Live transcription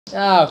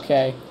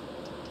Okay.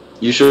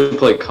 You should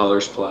play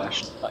Color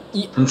Splash.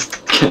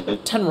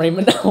 10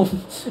 Raymond. No.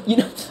 You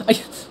know,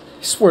 I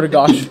swear to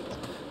gosh.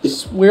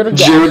 Swear to God.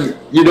 Jared,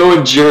 you know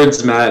when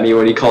Jared's mad at me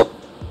when he calls.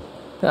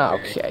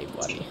 Okay,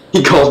 buddy.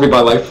 He calls me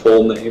by my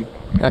full name.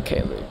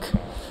 Okay, Luke.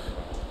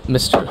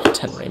 Mr.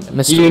 10 Raymond.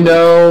 Mr. You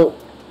know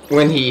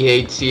when he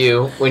hates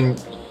you, when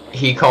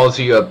he calls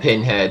you a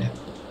pinhead.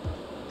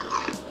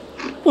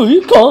 Who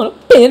you calling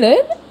a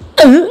pinhead?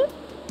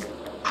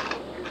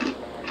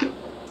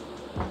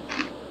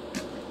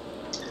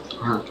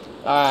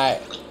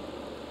 Alright.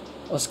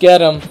 Let's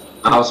get him.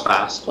 That was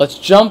fast. Let's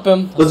jump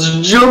him. Let's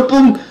jump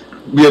him.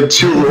 We have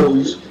 2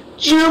 rows.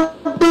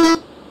 Jump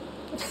him.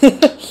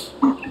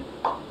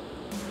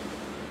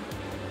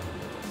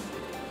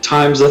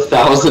 Times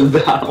 1,000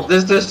 battles.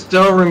 This is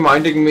still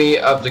reminding me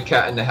of the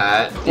Cat in the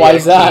Hat. Why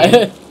is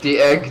that? The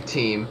egg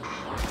team.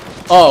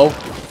 Oh.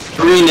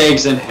 Green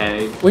eggs and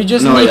hay. We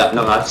just no, need...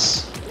 no,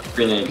 that's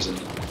green eggs and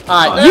hay.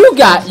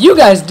 Alright, you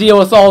guys deal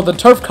with all the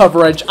turf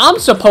coverage. I'm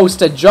supposed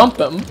to jump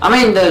him. I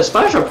mean, the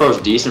Splash Pro is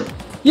decent.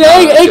 Yeah,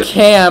 it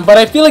can, but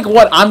I feel like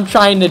what I'm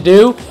trying to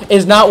do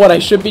is not what I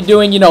should be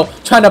doing, you know,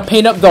 trying to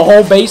paint up the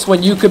whole base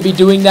when you could be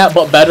doing that,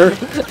 but better.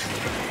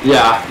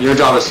 Yeah, your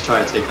job is to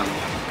try to take them.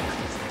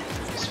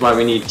 That's why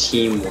we need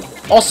teamwork.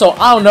 Also,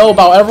 I don't know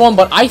about everyone,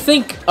 but I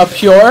think a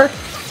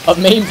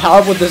main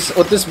power with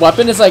this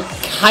weapon is like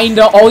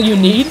kinda all you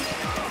need.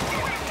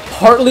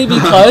 Partly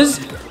because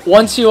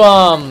once you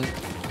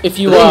if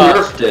you they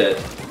nerfed it.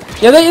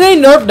 Yeah, they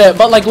nerfed it,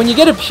 but like when you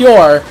get a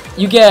pure,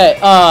 you get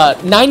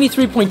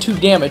 93.2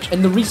 damage,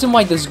 and the reason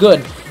why this is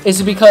good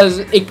is because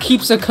it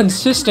keeps a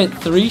consistent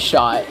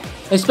 3-shot,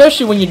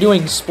 especially when you're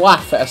doing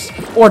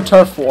SplatFests or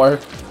Turf War.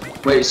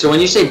 Wait, so when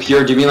you say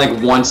pure, do you mean like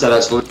one set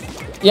of salute?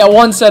 Yeah,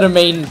 one set of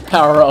main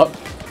power up.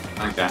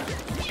 Okay.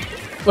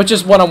 Which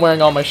is what I'm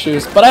wearing on my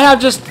shoes, but I have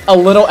just a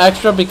little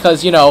extra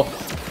because, you know,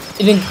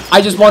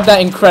 I just want that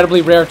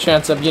incredibly rare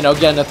chance of, you know,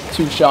 getting a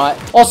 2-shot.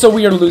 Also,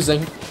 we are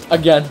losing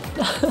again.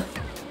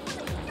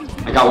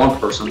 I got one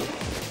person.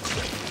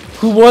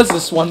 Who was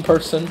this one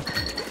person?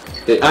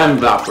 The end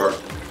zapper.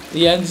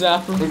 The end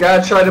zapper? We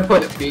gotta try to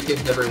put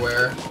beacons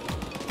everywhere.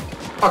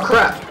 Oh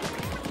crap!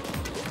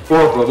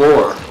 Por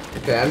favor.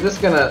 Okay, I'm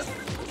just gonna...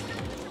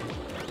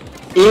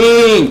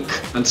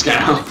 Ink! Let's go.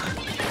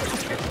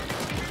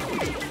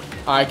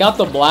 I got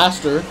the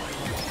blaster.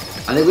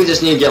 I think we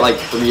just need to get like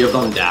 3 of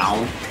them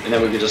down, and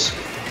then we could just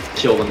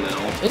kill the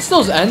middle. It's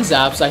those end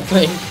zaps, I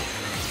think.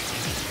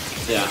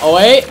 Yeah. Oh,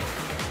 wait.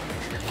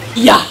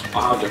 Yeah!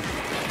 I'll have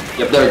to.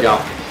 Yep, there we go.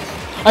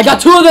 I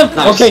got 2 of them!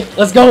 Nice. Okay,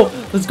 let's go!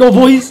 Let's go,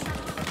 boys!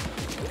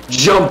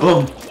 Jump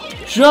them!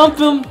 Jump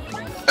them!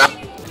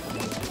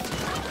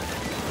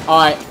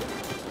 Alright.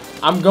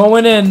 I'm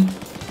going in.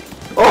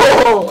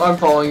 Oh! I'm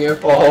following you.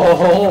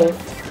 Oh!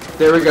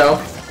 There we go.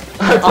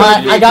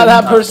 Alright, I got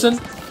that person.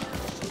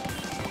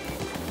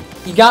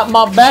 You got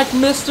my back,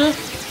 mister?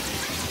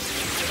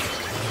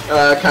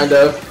 Kind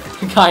of.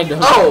 Kind of.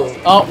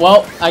 Oh! Oh,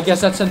 well, I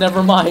guess that's a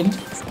never mind.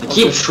 I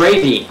keep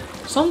trading.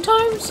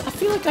 Sometimes, I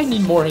feel like I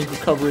need more ink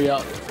recovery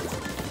up.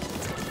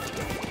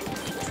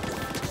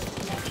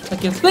 I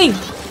can think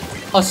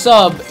a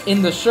sub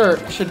in the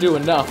shirt should do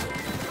enough.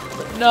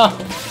 But no,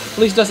 at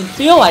least doesn't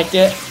feel like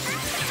it.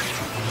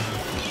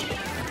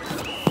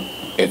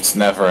 It's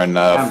never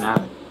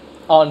enough.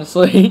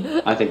 Honestly.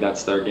 I think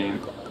that's their game.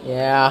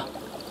 Yeah.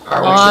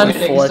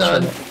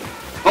 Unfortunate.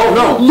 Oh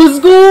no! Let's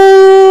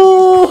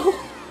go!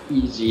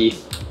 Easy.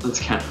 Let's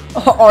count.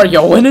 Are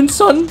you winning,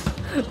 son?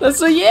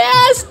 That's a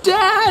yes,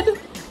 Dad!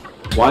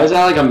 Why is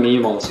that like a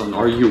meme all of a sudden?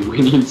 Are you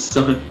winning,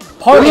 son?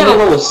 Partly, we had a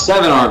level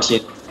 7 on our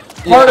team.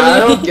 Partly, I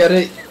don't get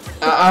it.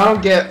 I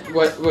don't get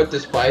what the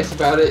spice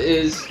about it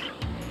is.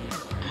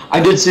 I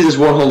did see this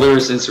one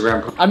hilarious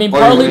Instagram post. I mean, Are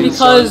you partly winning,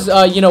 because,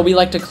 son? you know, we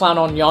like to clown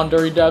on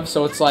Yandere devs,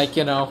 so it's like,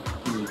 you know.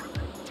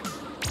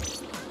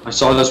 I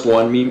saw this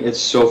one meme,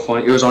 it's so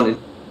funny. It was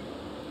on,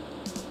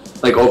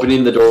 like,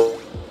 opening the door.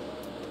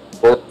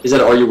 Is that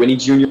Are You Winning,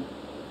 Junior?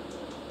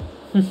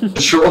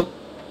 Sure.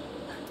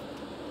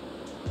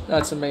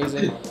 That's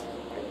amazing.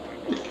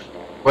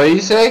 What do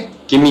you say?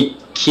 Give me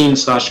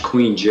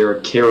king/queen,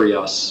 Jared. Carry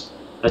us.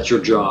 That's your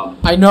job.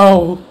 I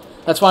know.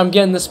 That's why I'm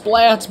getting the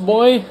splats,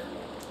 boy.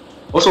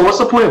 Also, what's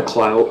the point of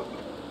clout?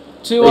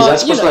 To, Is that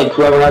supposed to, like,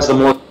 whoever has the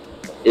more...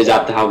 Is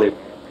that how they...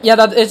 Yeah,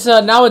 that it's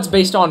now it's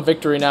based on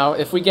victory now.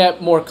 If we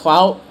get more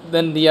clout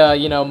than the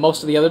you know,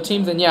 most of the other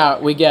teams, then yeah,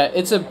 we get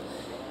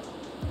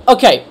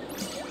okay.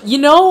 You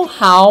know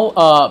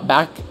how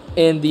back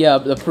in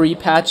the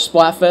pre-patch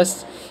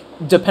Splatfest,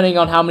 depending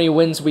on how many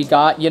wins we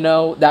got, you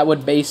know, that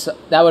would base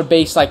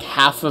like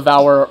half of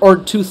our or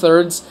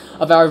 2/3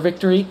 of our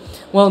victory.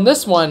 Well, in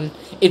this one,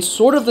 it's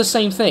sort of the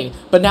same thing,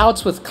 but now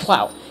it's with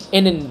clout.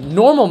 And in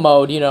normal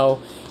mode, you know,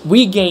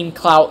 we gain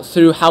clout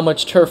through how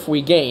much turf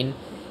we gain.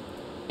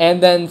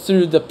 And then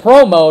through the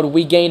pro mode,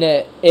 we gain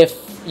it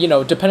if, you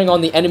know, depending on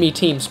the enemy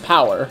team's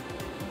power.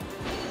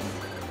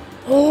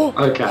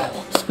 Okay.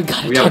 So we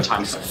got a We have a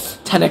time set.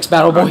 10x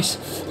battle, boys.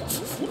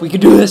 We can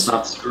do this.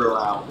 Not screw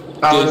out.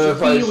 I don't know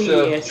if I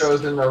should have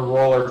chosen a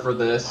roller for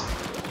this.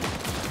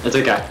 It's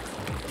okay.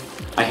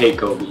 I hate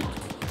Kobe.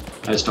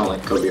 I just don't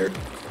like Kobe.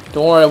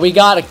 Don't worry, we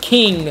got a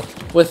king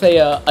with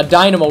a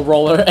dynamo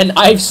roller, and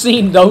I've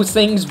seen those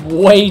things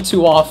way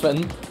too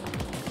often.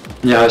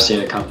 Yeah, I've seen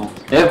a couple.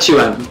 They have 2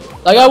 M.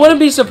 Like, I wouldn't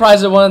be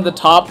surprised if one of the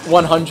top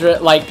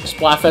 100, like,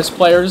 SplatFest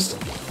players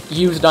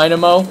use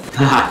dynamo.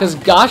 Because,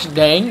 gosh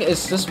dang,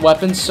 is this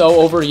weapon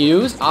so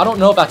overused? I don't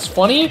know if that's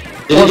funny, or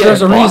if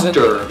there's a reason.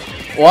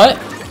 What?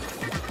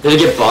 Did it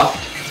get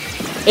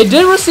buffed? It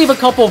did receive a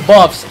couple of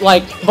buffs,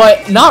 like,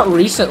 but not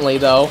recently,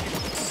 though.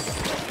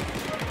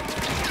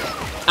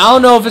 I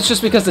don't know if it's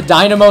just because the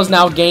Dynamo's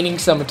now gaining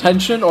some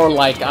attention, or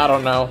like, I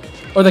don't know.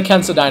 Or the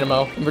Kensa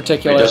Dynamo, in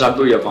particular. It does have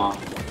Booyah Bomb.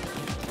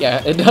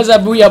 Yeah, it does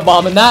have Booyah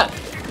Bomb, and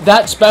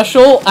that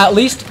special, at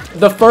least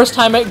the first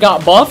time it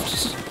got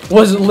buffed,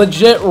 was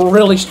legit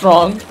really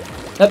strong.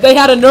 That they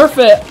had to nerf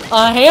it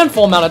a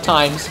handful amount of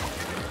times.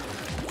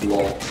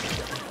 Lol.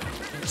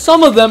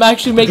 Some of them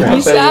actually make me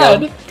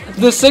sad.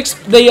 The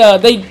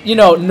they you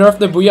know, nerfed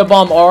the Booyah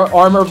Bomb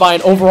armor by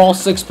an overall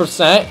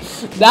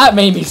 6%. That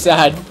made me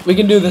sad. We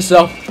can do this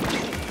though.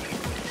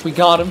 We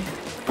got him.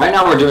 Right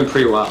now we're doing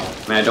pretty well.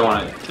 I mean, I don't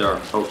want to get our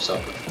hopes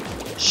up.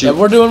 Shoot. Yeah,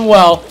 we're doing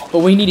well, but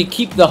we need to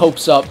keep the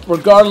hopes up,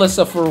 regardless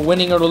if we're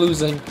winning or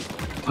losing.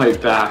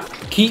 Fight back.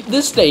 Keep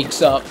the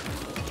stakes up.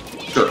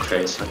 Jerk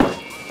face.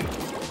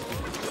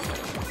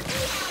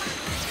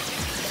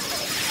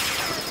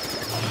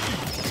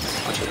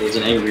 There's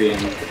an angry in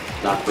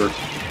that first.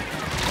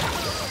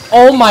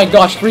 Oh my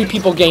gosh, 3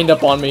 people gained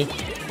up on me.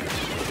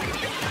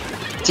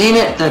 Damn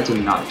it, that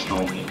did not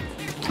kill me.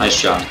 Nice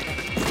shot.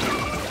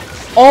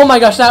 Oh my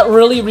gosh, that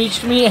really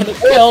reached me and it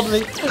killed me.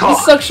 The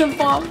suction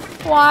bomb.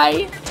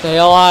 Why? Stay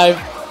alive.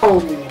 Oh.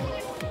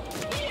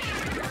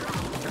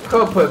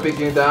 Go put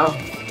Biggie down.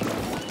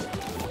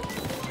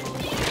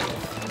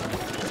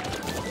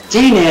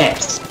 Dang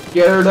it!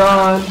 Get her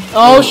done.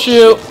 Oh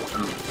shoot.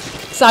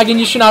 Sagan,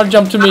 you should not have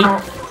jumped to me.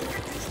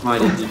 Why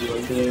did you do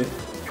it there?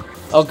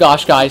 Oh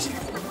gosh, guys.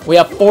 We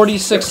have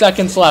 46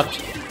 seconds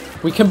left.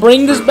 We can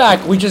bring this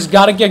back. We just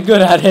gotta get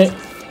good at it.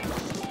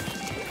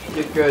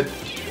 Get good.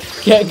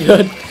 Get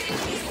good.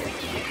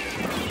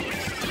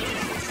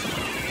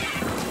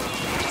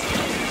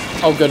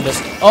 Oh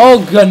goodness.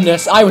 Oh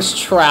goodness. I was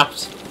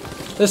trapped.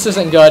 This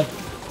isn't good.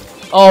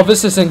 Oh,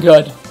 this isn't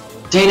good.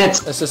 Dang it!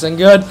 This isn't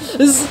good.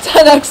 This is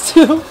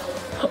 10x2.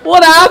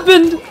 What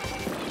happened?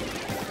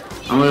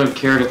 I would have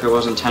cared if it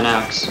wasn't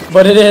 10x.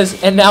 But it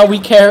is, and now we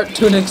care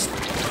to an extent.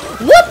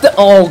 What the?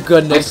 Oh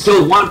goodness. I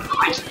still won.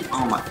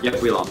 Oh my.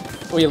 Yep, we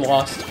lost. We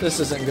lost. This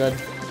isn't good.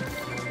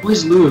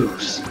 Always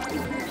lose.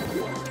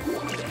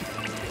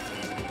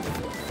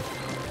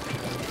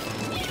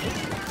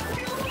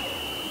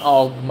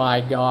 Oh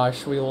my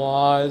gosh, we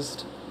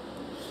lost.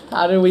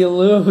 How did we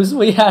lose?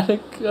 We had a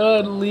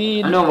good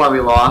lead. I know why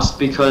we lost,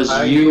 because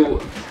you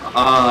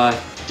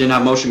didn't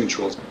have motion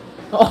controls.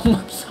 Oh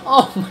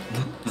my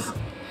goodness.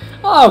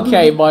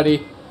 Okay,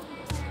 buddy.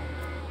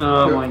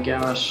 Oh my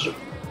gosh.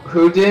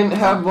 Who didn't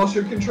have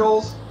motion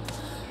controls?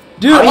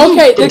 Dude,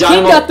 okay, the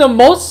king got the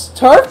most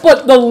turf,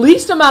 but the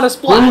least amount of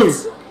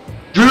splats.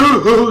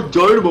 Dude,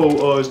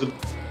 Dynamo is the...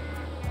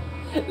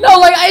 No,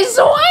 like, I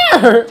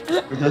swear!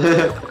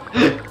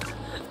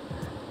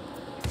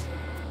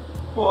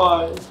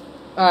 Why?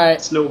 Alright.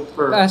 It's no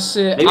fur. That's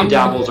it. Maybe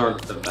dabbles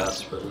aren't the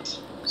best for this.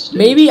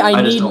 Maybe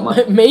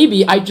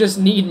maybe I just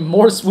need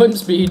more swim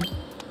speed.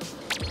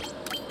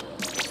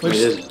 Which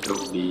it is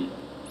Kobe.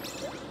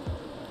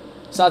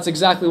 So that's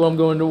exactly what I'm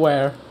going to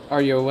wear.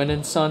 Are you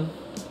winning, son?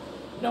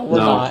 No, we're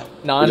not.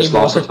 Not we just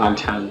anymore. lost a time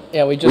 10.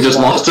 Yeah, we just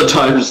lost a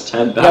times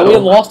 10 battle. Yeah,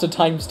 we lost a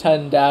times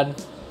 10, Dad.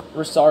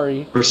 We're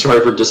sorry. We're sorry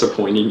for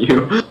disappointing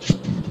you.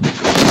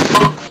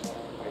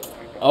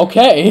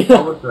 Okay.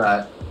 What was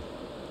that?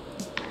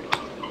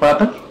 What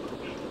happened?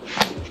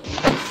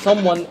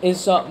 Someone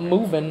is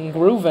moving,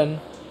 grooving.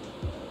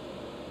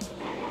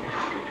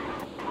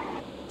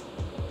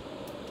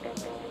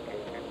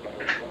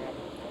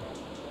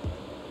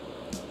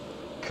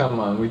 Come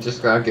on, we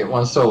just gotta get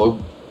one solo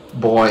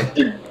boy.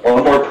 Dude,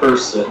 one more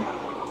person.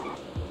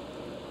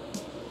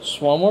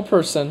 Just one more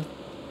person.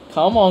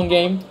 Come on,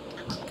 game.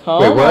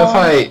 Come Wait, on. what if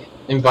I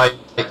invite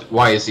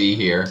YZ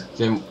here?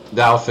 Then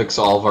that'll fix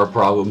all of our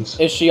problems.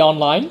 Is she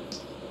online?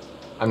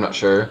 I'm not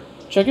sure.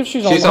 Check if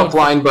she's She's online.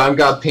 offline, but I'm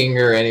gonna ping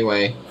her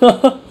anyway.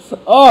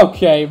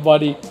 Okay,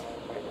 buddy.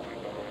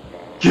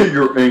 Get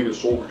your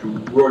angus over to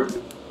right.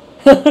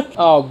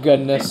 Oh,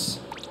 goodness.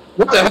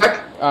 What the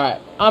heck?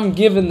 Alright, I'm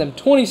giving them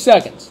 20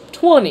 seconds.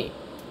 20,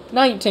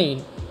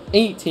 19,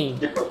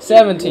 18,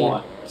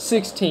 17,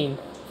 16,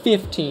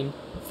 15,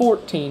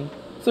 14,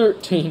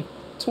 13,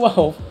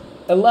 12,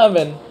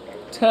 11,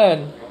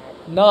 10,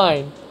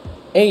 9,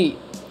 8,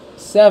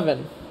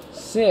 7,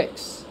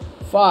 6,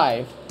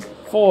 5,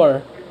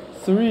 4,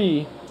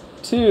 3,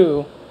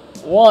 2,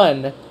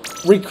 1.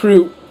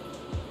 Recruit.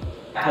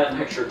 I had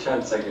an extra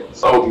 10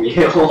 seconds.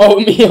 Oatmeal.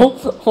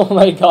 Oatmeal? Oh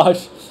my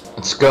gosh.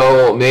 Let's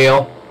go,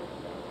 Oatmeal.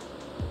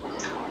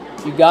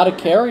 You gotta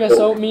carry us,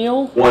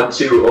 Oatmeal. 1,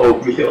 2,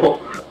 Oatmeal.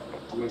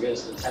 I'm gonna get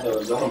this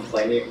Nintendo Zone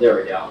playing. There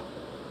we go.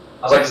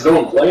 I was like, is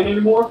no one playing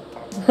anymore?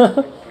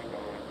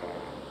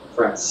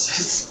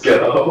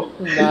 Francisco.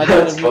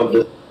 That's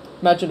fun.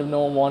 Imagine if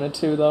no one wanted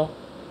to, though.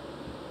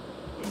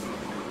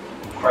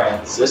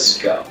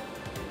 Francisco.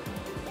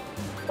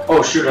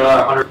 Oh shoot,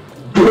 another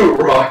 100 boot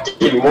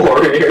rocking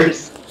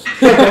warriors.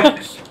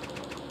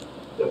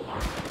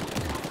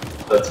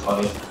 That's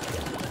funny.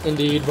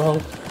 Indeed,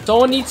 bro.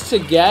 Someone needs to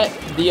get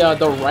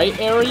the right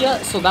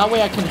area, so that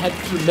way I can head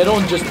to the middle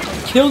and just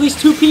kill these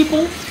two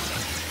people.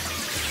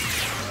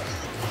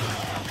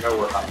 Gotta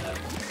work on that.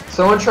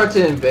 Someone tried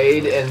to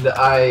invade, and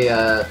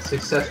I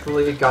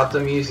successfully got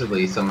them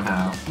easily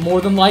somehow.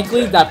 More than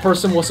likely, that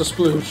person was a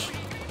sploosh.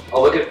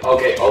 Oh look at,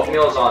 okay,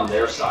 Oatmeal's on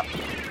their side.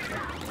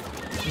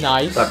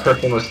 Nice. That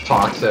person was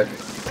toxic.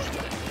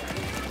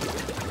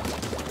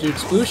 Dude,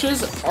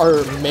 splooshes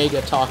are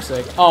mega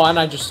toxic. Oh, and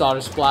I just saw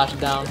it splash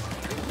down.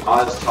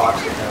 Oh, it's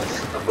toxic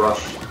as a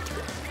brush.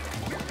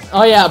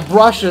 Oh yeah,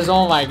 brushes,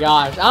 oh my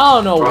gosh. I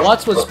don't know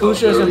what's with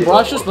splooshes and really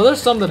brushes, but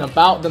there's something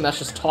about them that's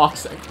just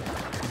toxic.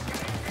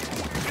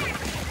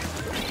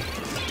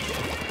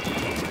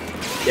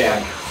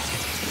 Yeah.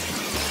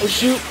 Oh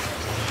shoot.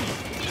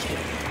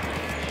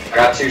 I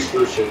got 2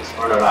 splooshes.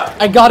 Or no, not.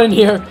 I got in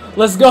here.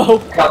 Let's go.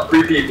 I got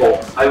 3 people.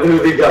 I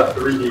literally got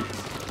 3 people.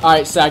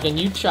 Alright, Sagan,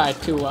 you try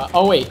to,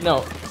 oh wait,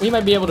 no. We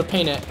might be able to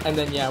paint it, and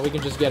then, yeah, we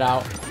can just get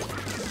out.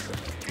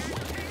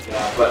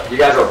 Yeah, but you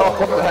guys are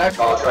what the heck?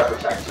 I'll try to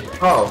protect you.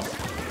 Oh.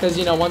 Because,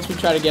 you know, once we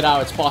try to get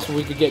out, it's possible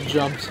we could get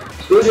jumped.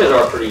 Splooshes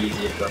are pretty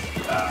easy to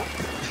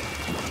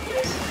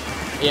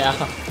Yeah.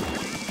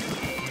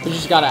 We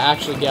just gotta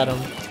actually get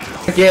them.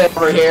 Get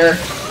over here.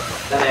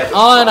 Then they have to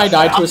Oh, and I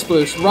splash died to a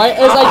sploosh, right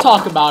as I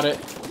talk about it.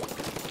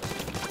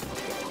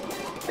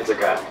 It's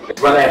okay.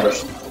 It's when they have their...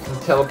 I'm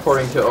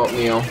teleporting to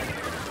Oatmeal.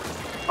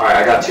 Alright,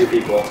 I got 2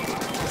 people.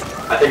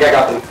 I think I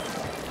got them.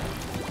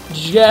 Did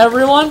you get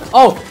everyone?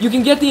 Oh, you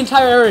can get the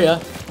entire area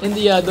in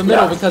the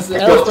middle because the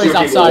aerospace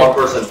outside. One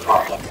person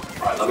popped up.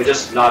 Alright, let me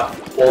just not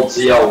hold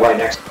ZL right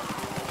next to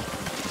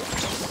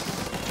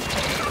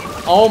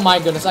Oh my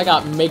goodness, I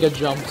got mega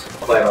jumped.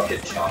 Hopefully I don't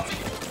get jumped.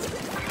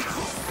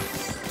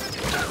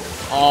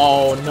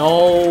 Oh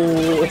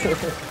no.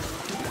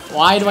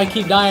 Why do I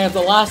keep dying at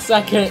the last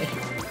second?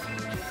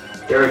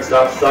 Derek,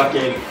 stop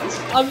sucking.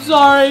 I'm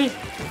sorry.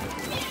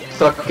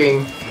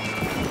 Sucking.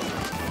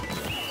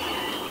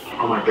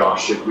 Oh my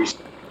gosh, should we...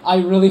 I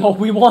really hope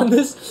we won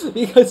this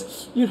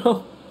because, you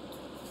know...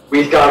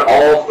 We've got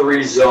all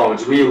 3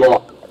 zones. We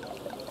lost.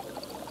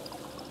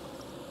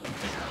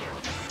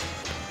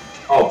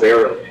 Oh,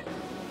 barely.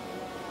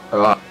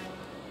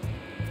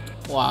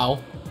 Wow.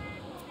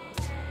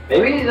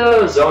 Maybe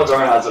the zones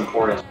aren't as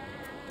important.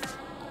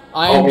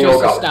 I am we all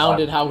just got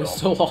astounded one. how we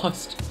still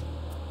lost.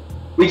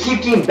 We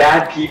keep getting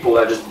bad people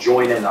that just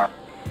join in our...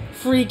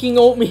 Freaking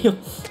Oatmeal.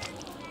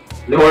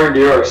 Nowhere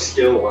near our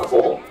skill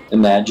level.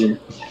 Imagine.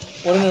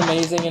 What an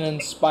amazing and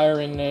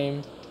inspiring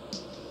name.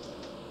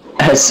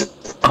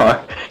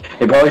 SR.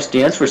 It probably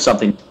stands for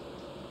something.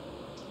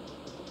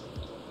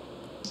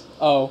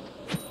 Oh.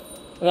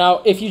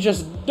 Now, if you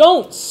just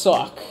don't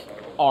suck,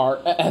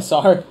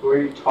 SR. What are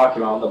you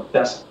talking about? The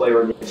best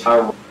player in the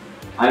entire world.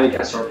 I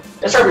think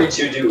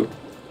SR2 do.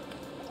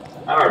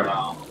 I don't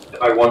know.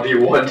 If I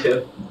 1v1 him,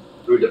 it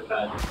would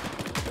depend.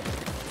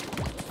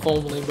 If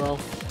only, bro.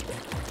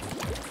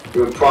 It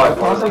would I probably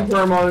paused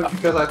for a moment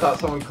because I thought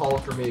someone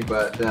called for me,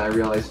 but then I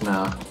realized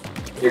no.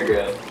 You're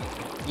good.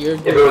 You're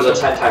If it was a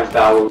 10 times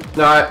battle,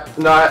 I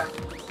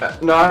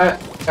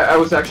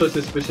was actually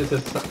suspicious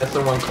that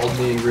someone called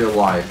me in real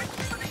life.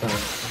 So.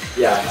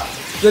 yeah, I know.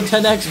 The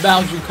 10x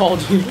boundary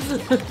called you.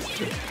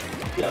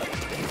 Yeah.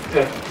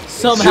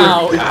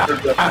 Somehow.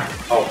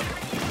 Oh.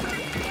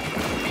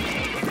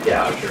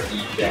 Yeah, I'm sure.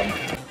 Then.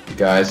 You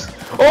guys.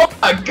 Oh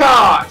my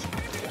god!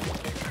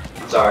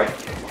 I'm sorry.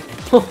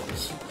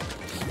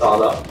 Saw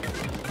that.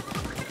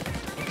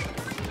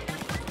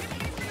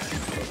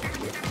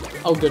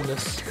 Oh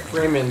goodness.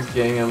 Raymond's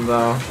getting him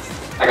though.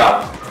 I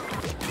got him.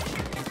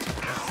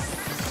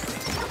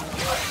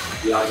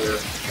 Be on your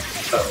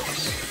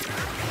toes.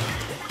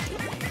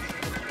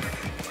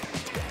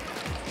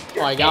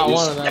 Oh, I got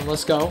one of them.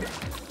 Let's go.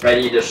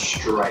 Ready to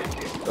strike.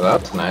 Oh,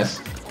 that's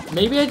nice.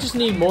 Maybe I just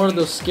need more of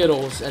those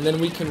Skittles, and then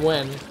we can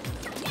win.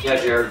 Yeah,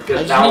 Jared, I because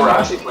just now need we're more-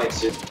 actually playing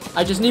serious.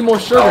 I just need more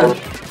sugar.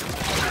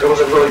 It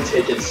wasn't really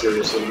taken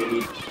seriously. We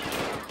need.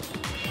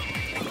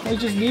 I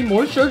just need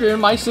more sugar in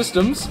my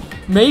systems.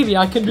 Maybe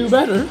I can do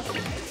better.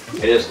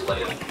 It is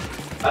late.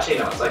 Actually,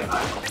 no, it's like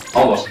 9.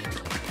 Almost.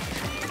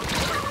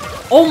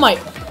 Oh my!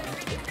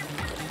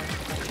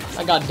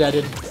 I got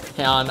deaded.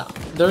 Hang on.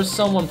 There's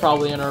someone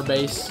probably in our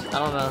base. I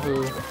don't know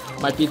who.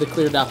 Might be the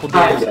cleared apple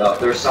Kind dudes. of.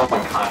 There's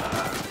someone kind of.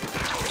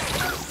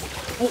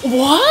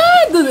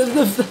 What?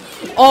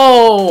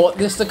 Oh,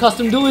 this is the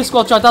custom dually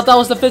sculpture. I thought that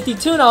was the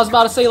 52, and I was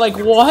about to say, like,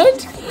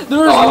 what?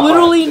 There is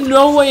literally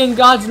no way in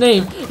God's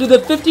name did the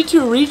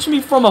 52 reach me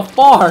from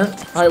afar.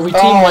 Alright, we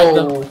team wiped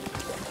them.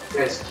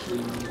 Yes,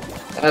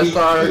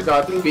 SR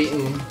got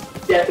beaten.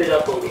 step it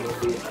up a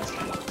little bit.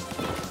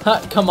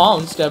 Come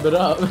on, step it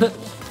up.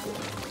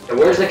 And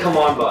where's the come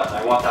on button?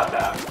 I want that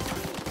back.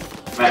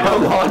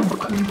 Hold on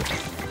button.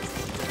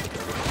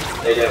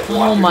 They didn't Oh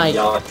want you my- to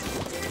yell.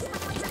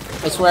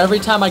 I swear every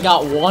time I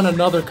got one,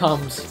 another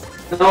comes.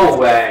 No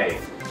way.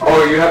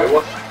 Oh, you have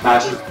what?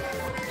 Imagine.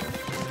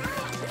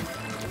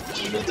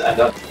 Demons end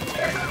up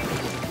there.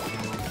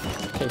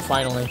 Okay,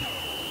 finally.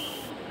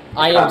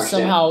 I am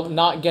understand. somehow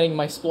not getting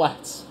my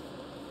splats.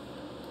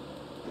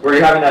 Were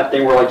you having that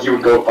thing where like you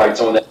would go fight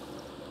someone that?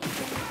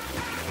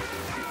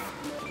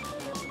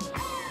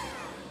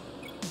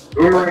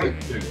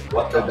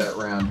 What Did the? that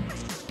round.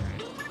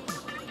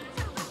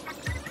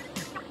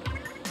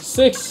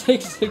 6,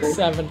 6, 6,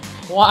 7.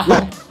 Wow.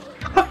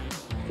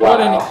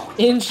 What an Wow.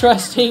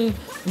 interesting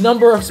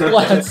number of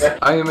splats.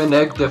 I am an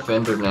egg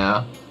defender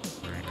now.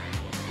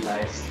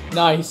 Nice.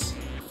 Nice.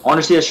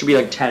 Honestly, that should be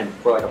like 10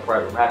 for like a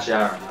private match.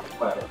 I don't know.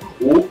 Whatever.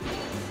 Ooh.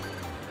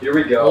 Here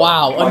we go.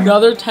 Wow, Come on.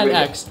 another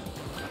 10x.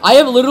 I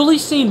have literally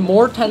seen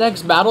more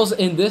 10x battles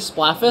in this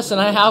Splatfest than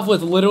I have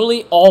with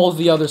literally all of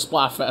the other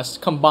Splatfests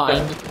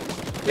combined.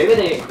 Maybe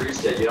they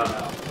increased it. You don't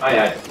know.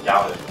 I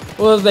doubt it.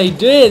 Well, if they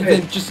did,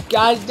 then just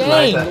god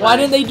dang, that why night.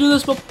 didn't they do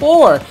this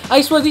before?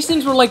 I swear these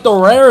things were like the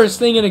rarest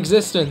thing in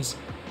existence.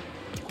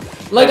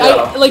 Like I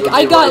know,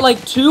 I you're got right.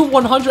 like 2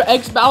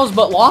 100x battles,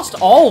 but lost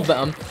all of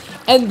them,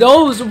 and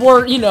those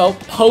were, you know,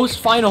 post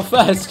Final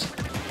Fest.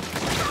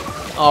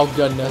 Oh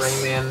goodness.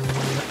 Rayman.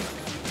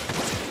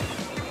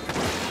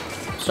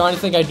 I'm starting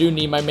to think I do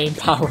need my main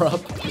power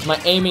up because my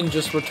aiming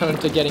just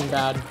returned to getting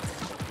bad.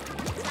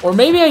 Or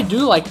maybe I do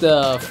like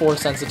the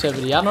force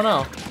sensitivity. I don't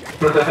know.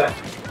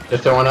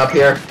 Just throwing up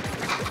here.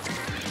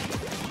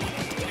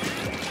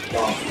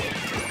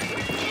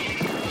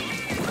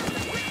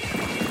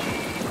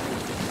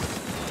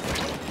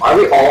 Why are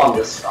we all on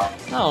this side?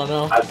 I don't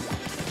know.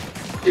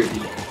 Dude,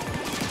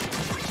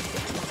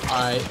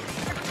 Alright.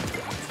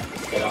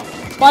 you know.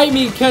 Fight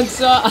me,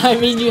 Kensa! I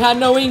mean, you had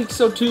no ink,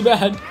 so too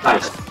bad.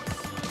 Nice.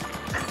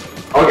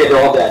 Okay,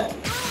 they're all dead.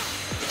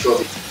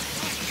 Trophy.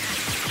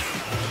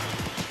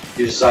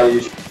 You decided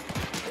you should.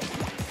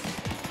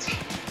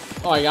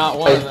 Oh, I got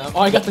one of them.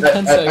 Oh, I got the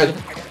Kensa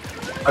again.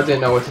 I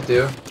didn't know what to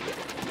do.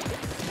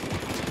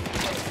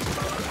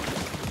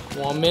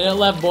 1 minute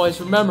left, boys.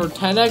 Remember,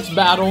 10x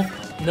battle.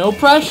 No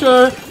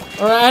pressure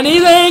or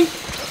anything.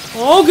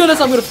 Oh, goodness,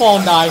 I'm gonna fall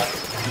and die.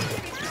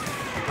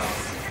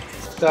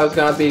 That was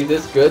gonna be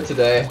this good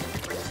today.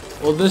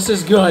 Well, this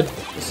is good.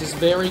 This is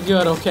very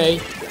good, okay?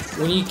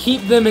 When you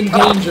keep them in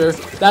danger,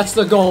 that's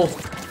the goal.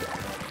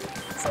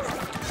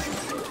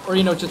 Or,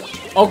 you know, just...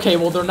 Okay,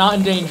 well, they're not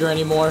in danger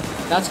anymore.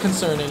 That's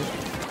concerning.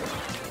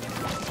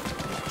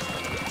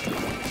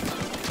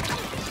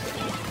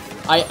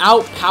 I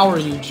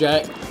outpower you,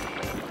 Jet.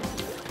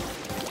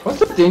 What's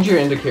the danger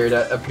indicator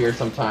that appears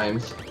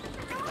sometimes?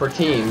 For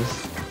teams.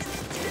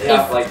 They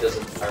have like this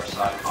entire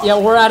side. Yeah,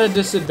 we're at a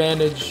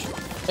disadvantage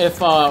if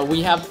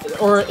we have...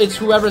 Or it's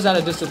whoever's at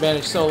a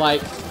disadvantage. So,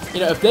 like, you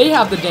know, if they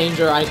have the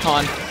danger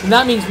icon, then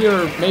that means we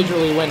are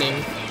majorly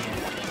winning.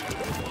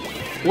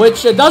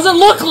 Which it doesn't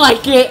look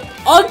like it!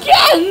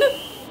 Again!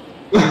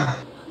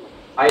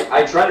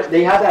 I tried to,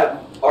 they had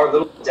that, our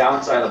little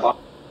downside of the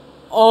bottom.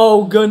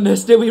 Oh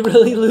goodness, did we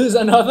really lose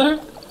another?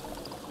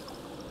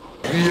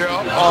 Yeah.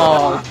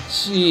 Oh,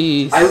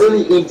 jeez. I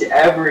really inked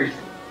everything.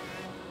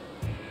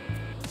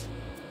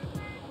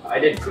 I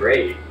did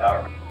great.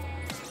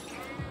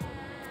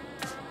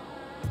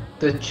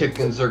 The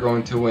chickens are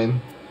going to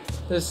win.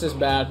 This is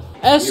bad.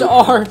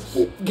 SR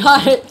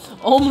got it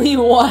only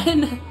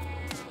one.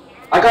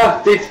 I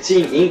got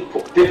 15 ink,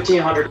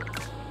 1500.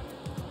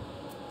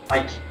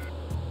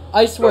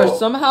 I swear, Oh.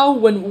 somehow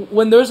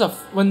when there's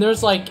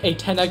like a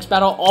 10x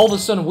battle, all of a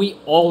sudden we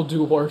all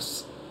do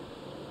worse.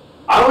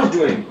 I was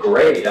doing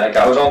great. Like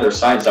I was on their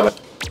side so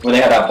when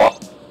they had that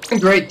boss.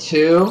 Great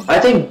too. I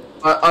think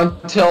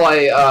Until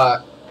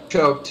I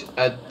choked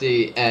at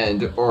the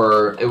end,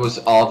 or it was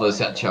all of us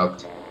that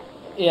choked.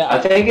 Yeah. I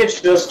think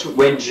it's just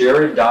when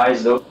Jared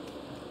dies, those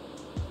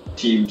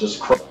team just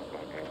crush.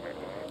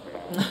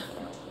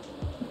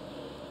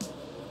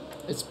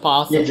 It's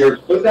possible. Yeah,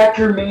 Jared, put back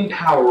your main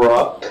power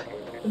up.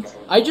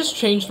 I just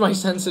changed my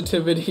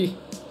sensitivity.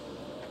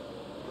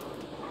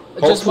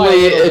 Just by a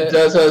Hopefully little bit.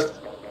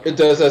 it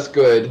does us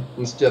good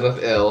instead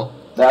of ill.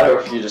 That or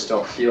if you just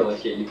don't feel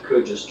like it, you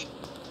could just.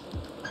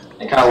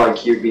 And kind of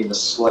like you being the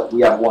slut.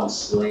 We have one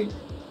sling.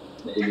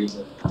 Maybe.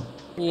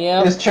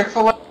 Yeah. Is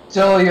Chick-fil-A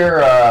still your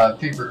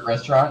favorite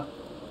restaurant?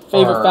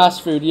 Favorite or-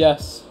 fast food,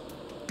 yes.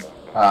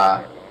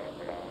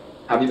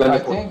 Have you been I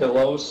to think-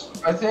 Pillows?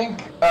 I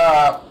think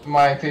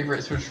my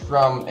favorite switched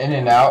from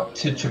In-N-Out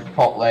to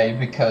Chipotle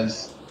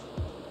because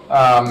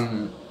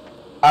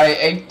I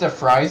ate the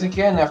fries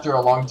again after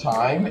a long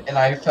time and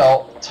I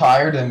felt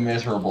tired and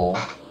miserable.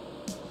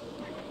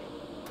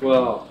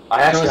 Well, I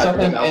There actually was had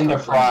something that in the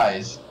out.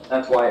 fries.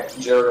 That's why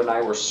Jared and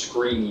I were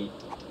screaming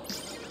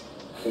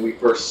when we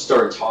first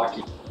started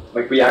talking.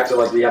 Like we acted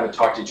like we haven't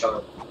talked to each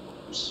other.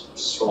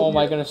 So Oh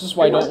my goodness, this is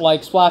why I don't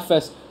like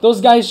Splatfest. Those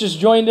guys just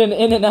joined in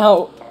and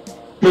out.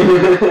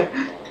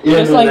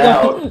 Just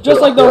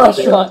like the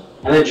restaurant.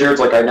 And then Jared's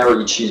like, I never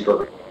eat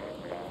cheeseburger.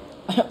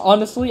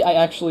 Honestly, I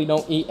actually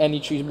don't eat any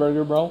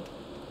cheeseburger, bro.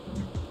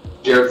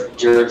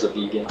 Jared's a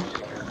vegan.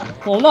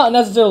 Well, not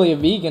necessarily a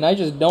vegan. I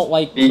just don't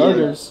like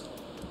burgers.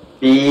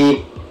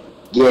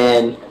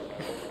 Vegan.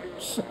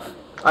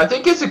 I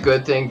think it's a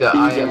good thing that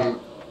I am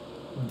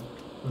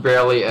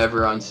barely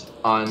ever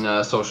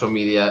on social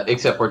media,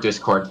 except for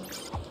Discord.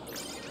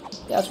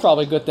 That's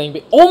probably a good thing.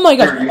 But oh my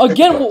gosh!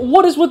 Again,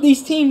 what is with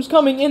these teams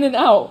coming in and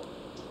out?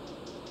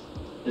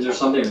 Is there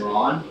something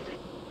wrong?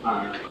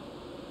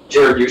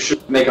 Jared, you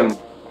should make them.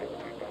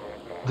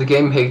 The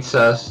game hates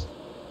us.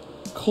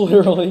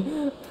 Clearly.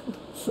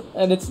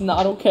 And it's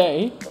not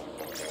okay.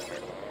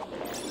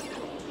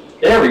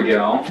 There we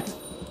go.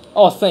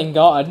 Oh, thank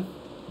God.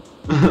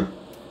 Should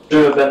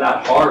have been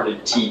that hard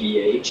at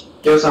TBH.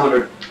 Give us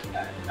 100.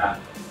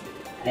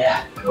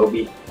 Yeah,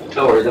 Kobe.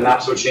 No worries, the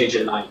maps will change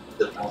at night.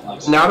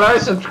 Now that I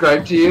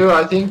subscribe to you,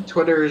 I think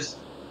Twitter's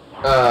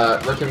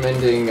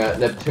recommending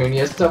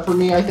Neptunia stuff for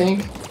me. I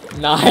think.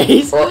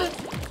 Nice. Or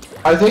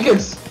I think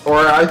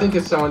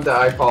it's someone that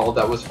I followed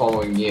that was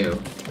following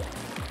you.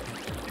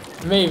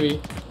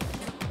 Maybe.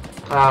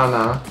 I don't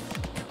know.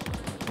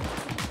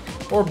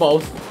 Or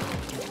both.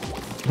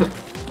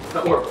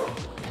 Or both.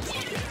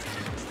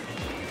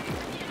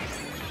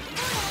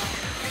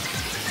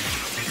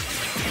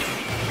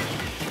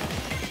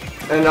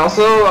 And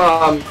also,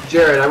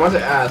 Jared, I want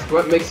to ask,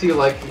 what makes you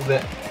like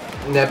the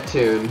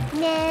Neptune?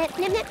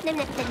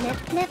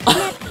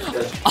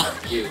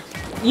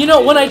 You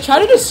know, when I try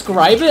to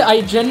describe it,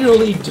 I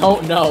genuinely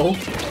don't know.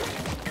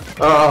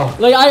 Oh.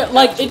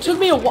 It took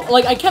me a while,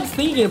 I kept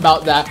thinking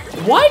about that.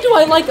 Why do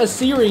I like a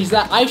series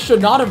that I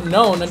should not have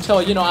known until,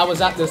 you know, I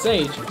was at this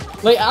age?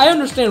 Like, I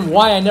understand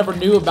why I never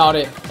knew about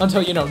it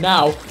until, you know,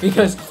 now,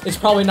 because it's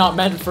probably not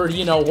meant for,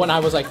 you know, when I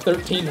was like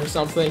 13 or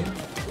something.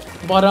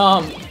 But,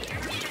 I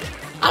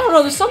don't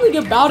know, there's something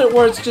about it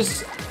where it's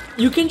just,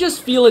 you can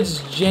just feel its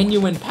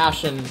genuine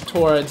passion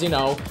towards, you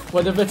know,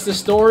 whether if it's the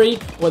story,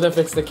 whether if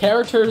it's the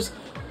characters,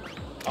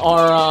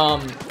 or,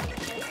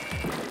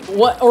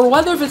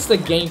 whether if it's the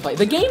gameplay.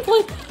 The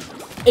gameplay,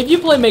 if you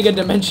play Mega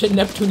Dimension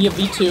Neptunia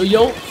V2,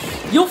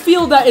 you'll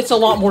feel that it's a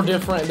lot more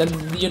different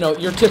than, you know,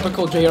 your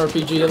typical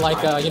JRPG,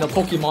 like, you know,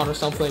 Pokemon or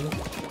something.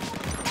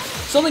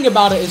 Something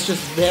about it is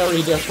just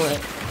very different.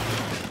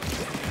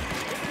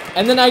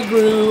 And then I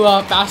grew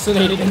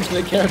fascinated into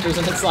the characters,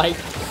 and it's like,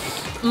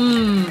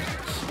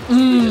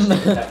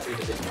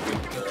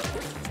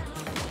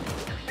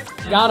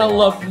 Gotta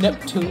love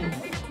Neptune.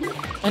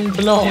 And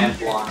Blonde. And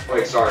Blonde.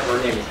 Wait, sorry, her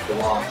name is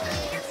Blonde.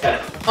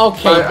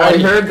 Okay, I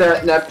heard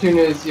that Neptune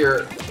is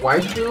your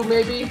waifu,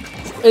 maybe?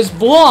 It's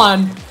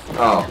Blonde.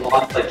 Oh.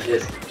 Blonde's like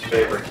his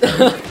favorite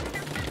character.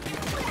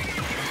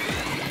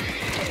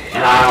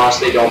 And I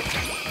honestly don't.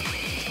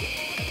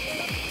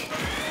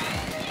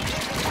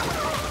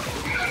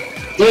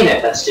 Dang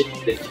it, that's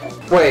stupid.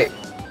 Wait,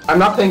 I'm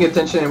not paying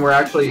attention and we're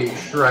actually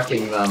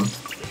shrekking them.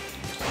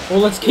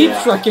 Well, let's keep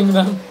shrekking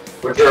them.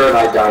 Where Jared and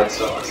I died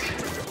so much.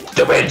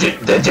 Stupid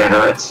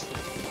degenerates!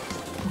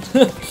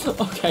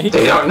 Okay.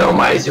 They don't know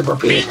my super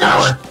beast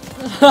power.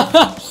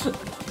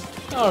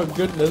 Oh,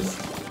 goodness.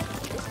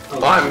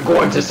 I'm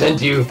going to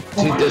send you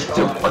to the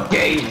super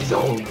gay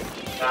zone.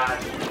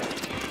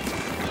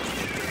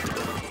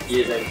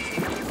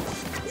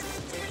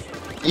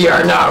 You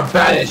are now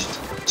banished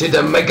to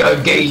the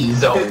mega gay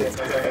zone.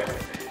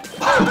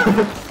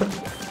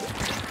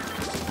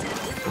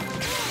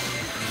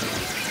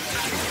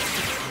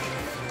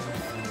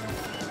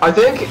 I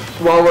think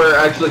while we're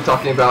actually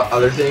talking about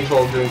other things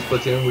while doing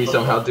Splatoon, we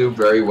somehow do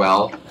very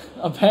well.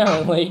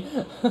 Apparently.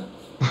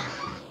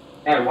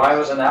 And why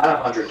wasn't that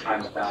 100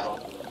 times battle?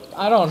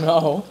 I don't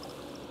know.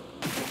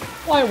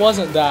 Why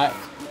wasn't that?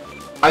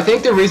 I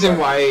think the reason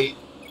why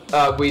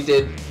we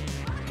did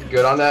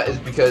good on that is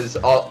because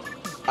all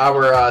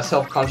our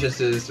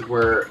self-consciouses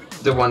were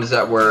the ones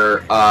that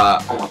were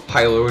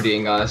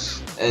piloting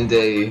us, and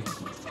they...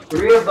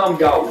 3 of them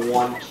got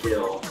 1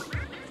 kill.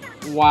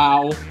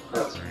 Wow.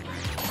 That's...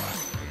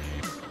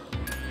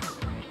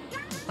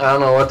 I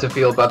don't know what to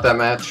feel about that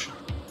match.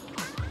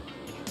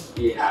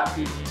 Be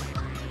happy.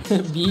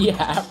 Be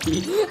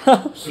happy.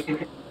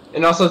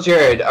 And also,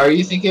 Jared, are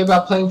you thinking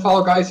about playing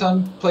Fall Guys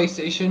on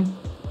PlayStation?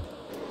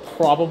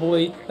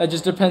 Probably. That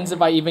just depends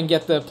if I even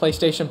get the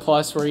PlayStation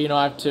Plus, where, you know,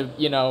 I have to,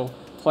 you know,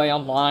 play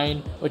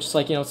online, which is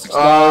like, you know,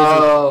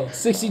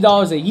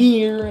 $60 a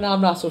year, and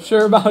I'm not so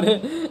sure about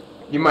it.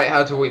 You might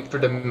have to wait for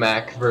the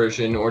Mac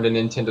version or the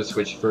Nintendo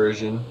Switch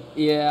version.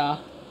 Yeah.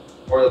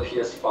 Or the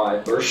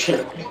PS5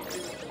 version.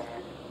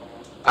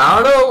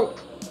 I don't know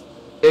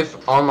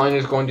if online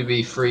is going to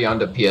be free on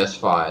the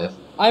PS5.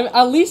 I'm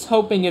at least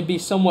hoping it'd be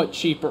somewhat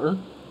cheaper.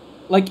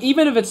 Like,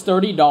 even if it's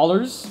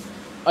 $30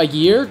 a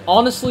year,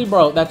 honestly,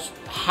 bro, that's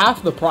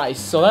half the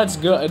price, so that's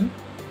good.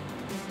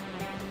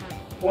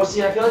 Well,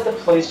 see, I feel like the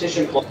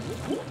PlayStation Plus...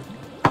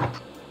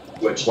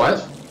 Which...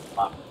 What?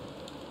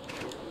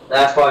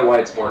 That's probably why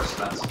it's more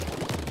expensive.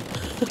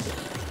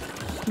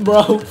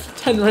 Bro,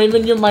 Ten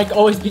Raymond, your mic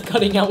always be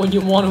cutting out when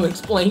you want to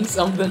explain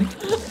something.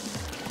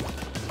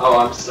 Oh,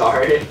 I'm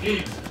sorry.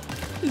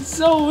 It's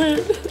so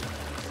weird.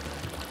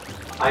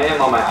 I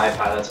am on my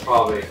iPad, that's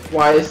probably...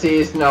 YSC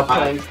is now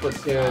playing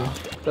Splatoon.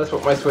 That's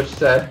what my Switch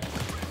said.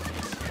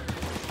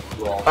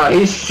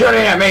 He's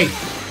shooting at me!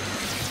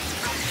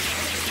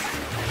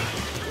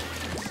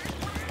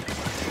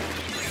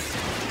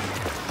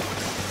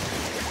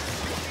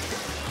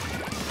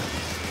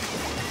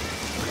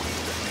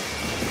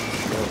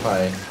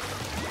 Okay.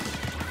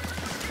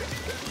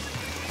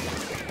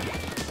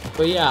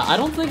 But yeah, I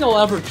don't think I'll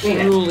ever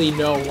truly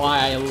know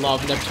why I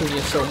love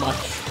Neptunia so much.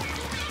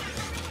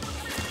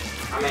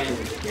 I mean,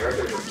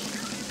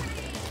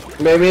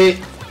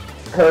 Maybe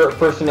her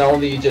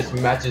personality just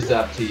matches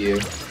up to you.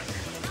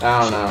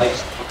 I don't know.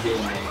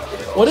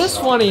 What is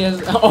funny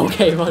is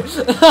okay, but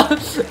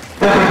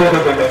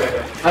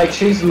like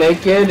she's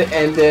naked,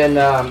 and then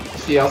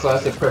she also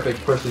has the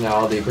perfect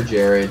personality for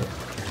Jared.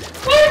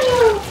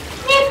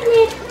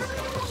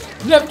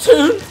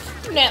 Neptune.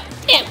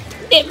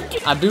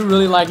 I do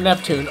really like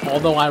Neptune,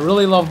 although I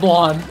really love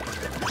Blonde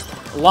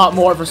a lot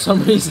more for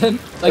some reason.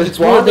 Like it's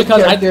weird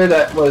because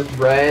that was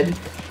red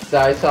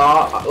that I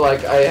saw.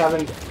 Like I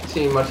haven't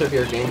seen much of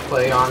your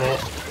gameplay on it.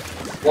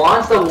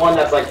 Blonde's the one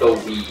that's like the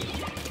weeb.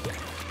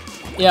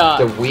 Yeah.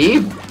 The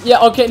weeb?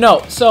 Yeah, okay,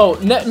 no. So,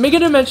 Mega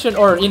Dimension,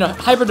 or, you know,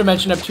 Hyper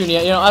Dimension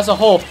Neptunia, you know, as a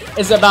whole,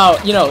 is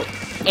about, you know,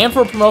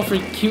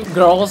 anthropomorphic cute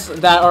girls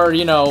that are,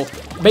 you know,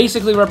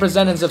 basically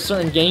representatives of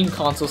certain game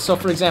consoles. So,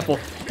 for example,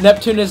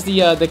 Neptune is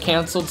the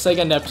canceled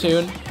Sega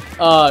Neptune.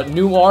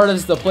 Noir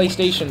is the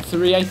PlayStation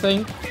 3, I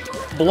think.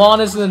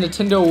 Blonde is the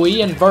Nintendo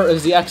Wii, and Vert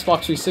is the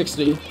Xbox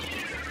 360.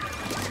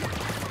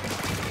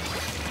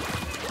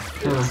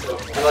 And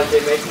like they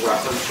make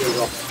references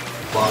of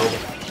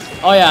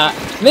Oh yeah,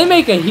 they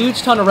make a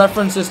huge ton of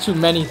references to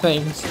many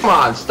things. Come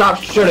on,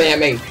 stop shooting at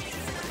me!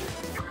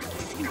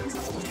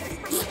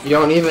 You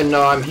don't even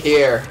know I'm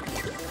here.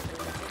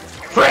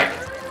 Frick!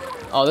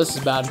 Oh, this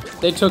is bad.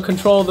 They took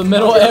control of the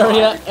middle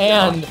area,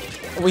 and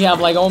we have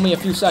like only a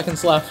few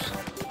seconds left.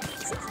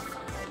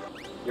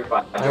 You're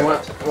fine. I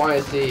want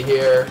to see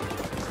here.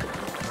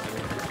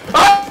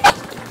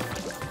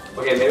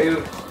 Okay, maybe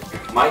we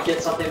might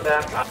get something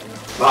back.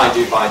 Behind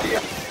you.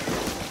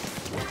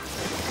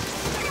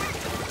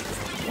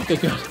 Okay,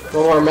 good.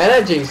 Well, we're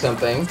managing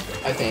something,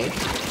 I think.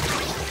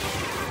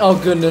 Oh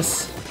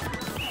goodness.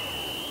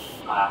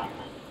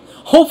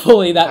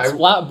 Hopefully that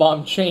splat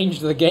bomb changed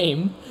the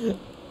game.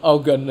 Oh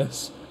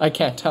goodness. I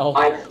can't tell.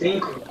 I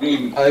think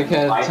we... I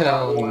can't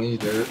tell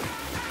neither.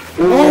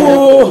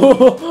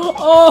 Oh!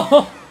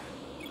 Oh!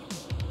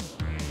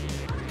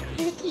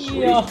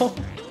 Yo.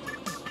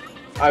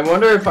 I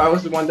wonder if I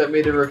was the one that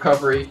made a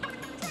recovery.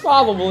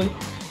 Probably.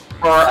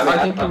 Or I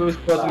think it was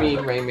supposed to be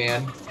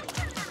Rayman.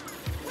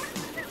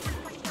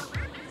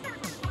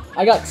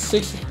 I got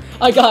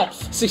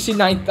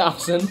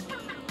 69,000.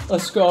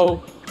 Let's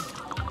go.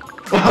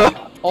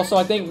 Also,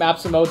 I think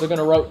maps and modes are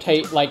gonna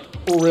rotate like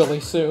really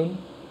soon.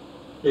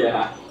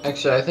 Yeah.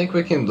 Actually, I think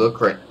we can look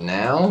right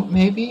now,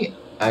 maybe?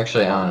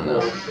 Actually, I don't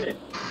know.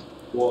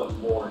 One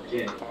more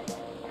game.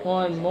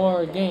 One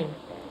more game.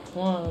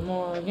 One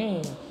more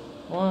game.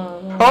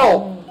 One more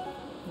Oh! game.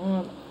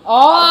 One...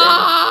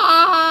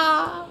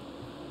 Ah!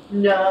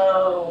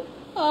 No.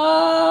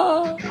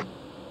 Ah!